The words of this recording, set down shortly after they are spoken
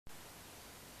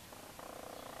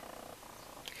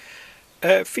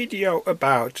A video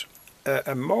about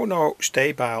a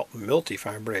monostabile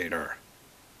multivibrator.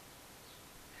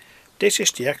 This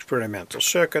is the experimental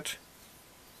circuit.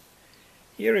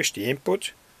 Here is the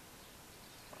input.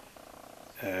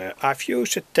 I've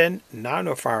used a 10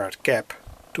 nanofarad cap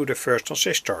to the first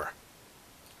transistor.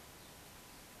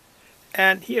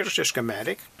 And here is the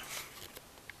schematic.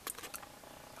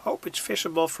 Hope it's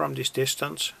visible from this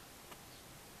distance.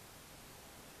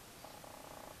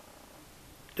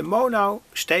 The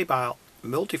monostabile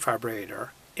multivibrator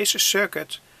is a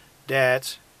circuit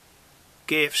that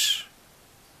gives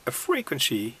a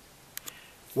frequency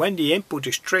when the input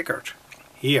is triggered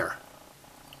here.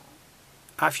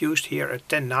 I've used here a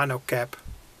 10 nano cap.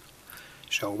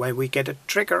 So when we get a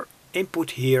trigger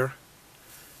input here,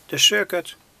 the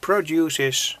circuit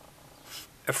produces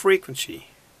a frequency.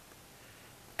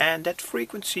 And that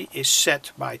frequency is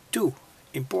set by two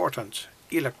important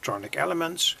electronic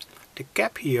elements. The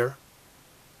cap here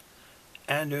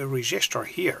and the resistor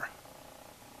here.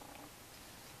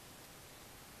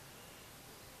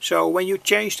 So when you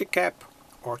change the cap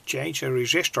or change the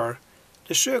resistor,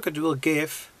 the circuit will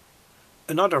give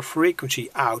another frequency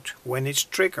out when it's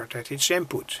triggered at its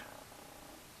input.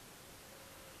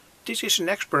 This is an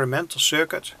experimental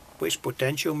circuit with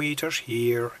potentiometers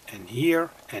here and here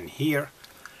and here.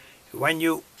 When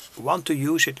you want to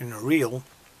use it in a real,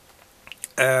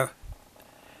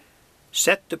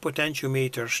 set the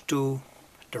potentiometers to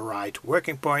the right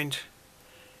working point,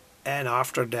 and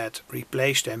after that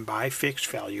replace them by fixed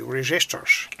value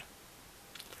resistors.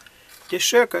 This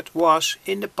circuit was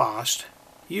in the past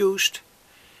used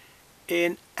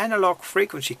in analog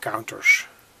frequency counters,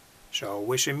 so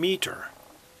with a meter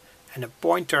and a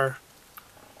pointer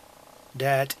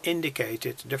that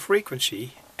indicated the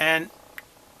frequency, and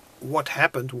what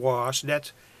happened was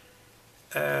that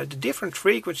the different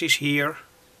frequencies here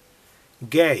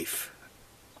gave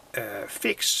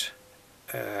fixed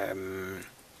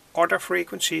other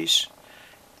frequencies,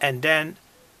 and then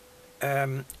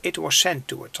it was sent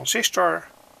to a transistor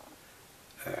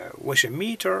with a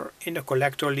meter in the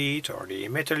collector lead or the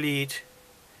emitter lead,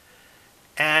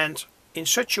 and in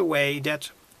such a way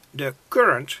that the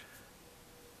current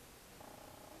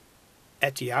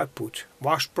at the output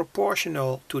was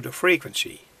proportional to the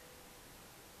frequency.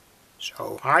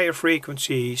 So higher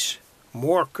frequencies,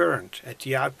 more current at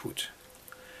the output.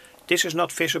 This is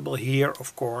not visible here,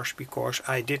 of course, because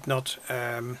I did not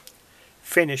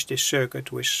finish this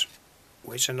circuit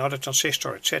with another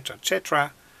transistor, etc.,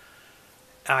 etc.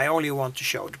 I only want to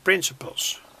show the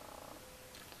principles.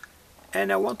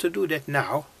 And I want to do that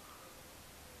now.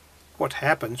 What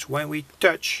happens when we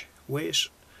touch with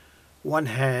one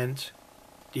hand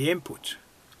the input?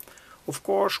 Of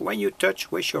course, when you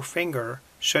touch with your finger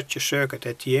such a circuit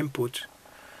at the input,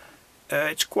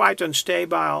 it's quite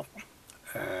unstable.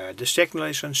 The signal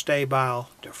is unstable,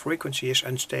 the frequency is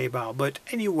unstable, but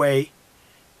anyway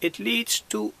it leads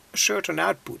to a certain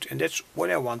output, and that's what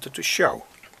I wanted to show.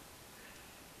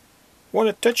 I want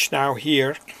to touch now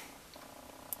here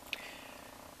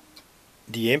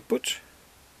the input,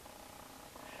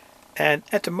 and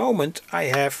at the moment I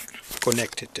have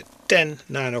connected the 10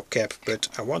 nano cap, but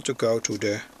I want to go to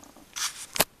the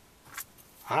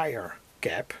higher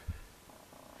cap,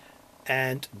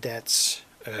 and that's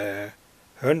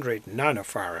 100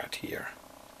 nanofarad here.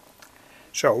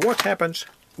 So what happens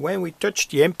when we touch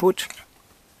the input?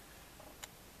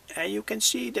 And you can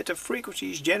see that the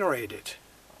frequency is generated.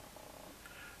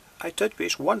 I touch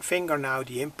with one finger now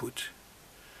the input.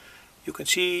 You can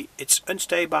see it's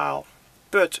unstable,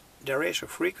 but there is a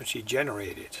frequency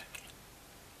generated.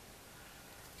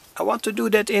 I want to do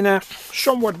that in a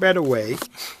somewhat better way.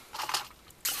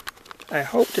 I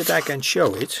hope that I can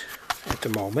show it at the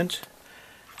moment.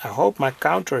 I hope my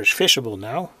counter is visible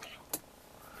now.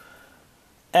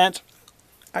 And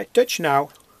I touch now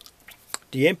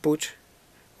the input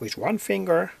with one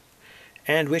finger,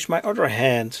 and with my other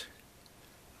hand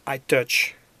I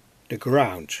touch the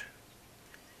ground.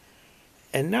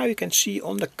 And now you can see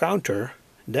on the counter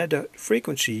that the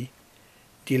frequency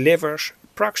delivers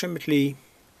approximately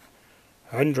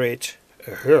 100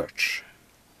 Hertz.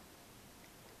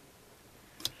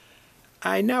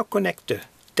 I now connect the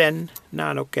 10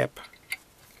 nano cap,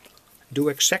 do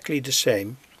exactly the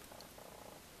same,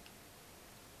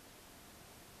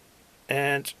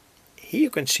 and here you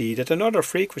can see that another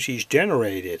frequency is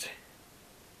generated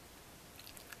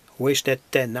with that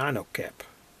 10 nano cap.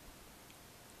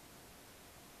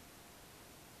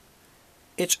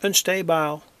 It's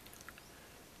unstable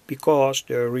because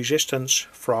the resistance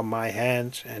from my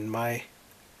hand and my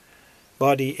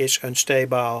body is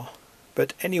unstable,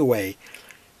 but anyway,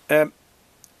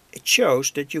 It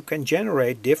shows that you can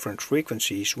generate different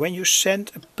frequencies when you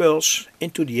send a pulse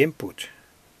into the input.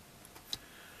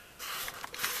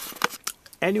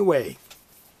 Anyway,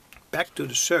 back to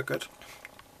the circuit.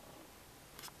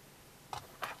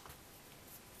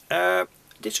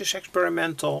 This is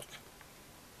experimental.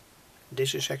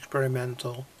 This is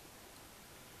experimental.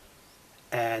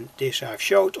 And this I've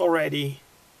showed already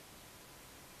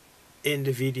in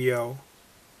the video.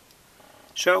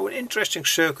 So an interesting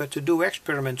circuit to do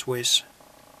experiments with.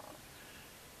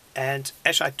 And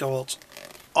as I told,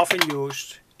 often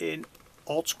used in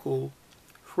old school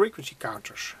frequency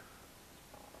counters.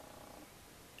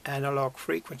 Analog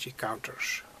frequency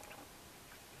counters.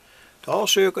 The whole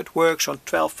circuit works on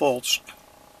 12 volts.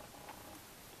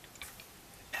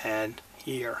 And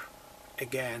here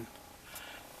again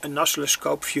an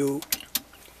oscilloscope view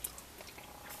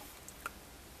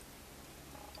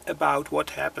about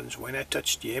what happens when I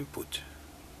touch the input.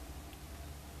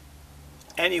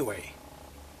 Anyway,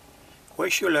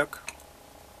 wish you luck.